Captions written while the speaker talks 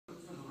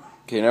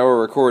Okay, now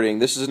we're recording.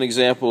 This is an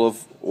example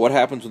of what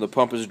happens when the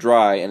pump is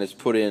dry and it's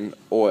put in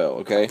oil,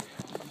 okay?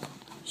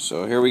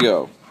 So here we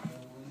go.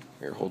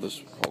 Here, hold the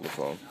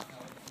phone.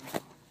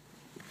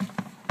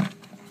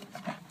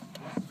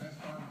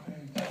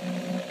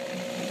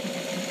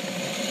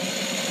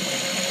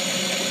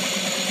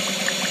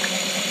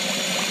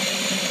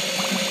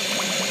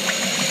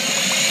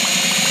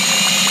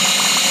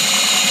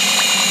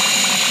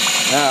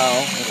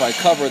 Now, if I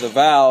cover the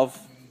valve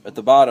at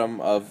the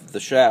bottom of the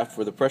shaft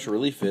where the pressure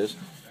relief is,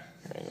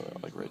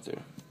 like right there.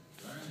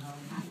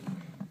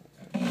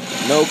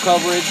 No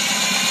coverage,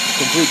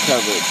 complete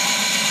coverage.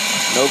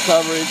 No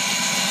coverage,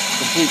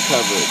 complete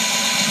coverage.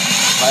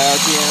 High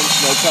RPMs,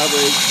 no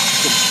coverage,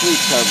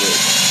 complete coverage.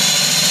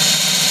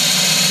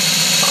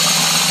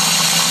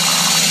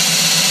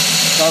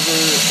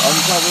 Covered,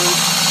 uncovered,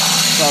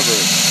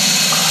 covered.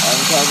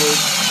 Uncovered,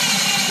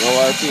 low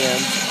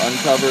RPMs,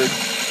 uncovered,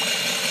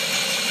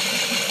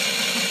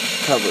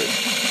 covered.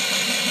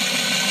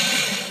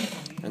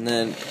 And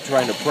then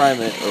trying to prime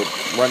it or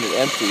run it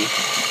empty,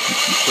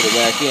 put it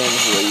back in,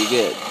 is what you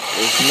get.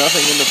 There's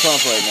nothing in the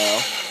pump right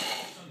now.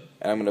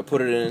 And I'm going to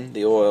put it in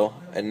the oil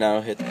and now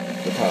hit the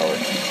power.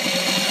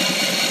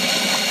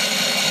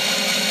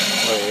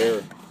 A lot of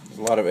air.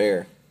 A lot of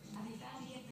air.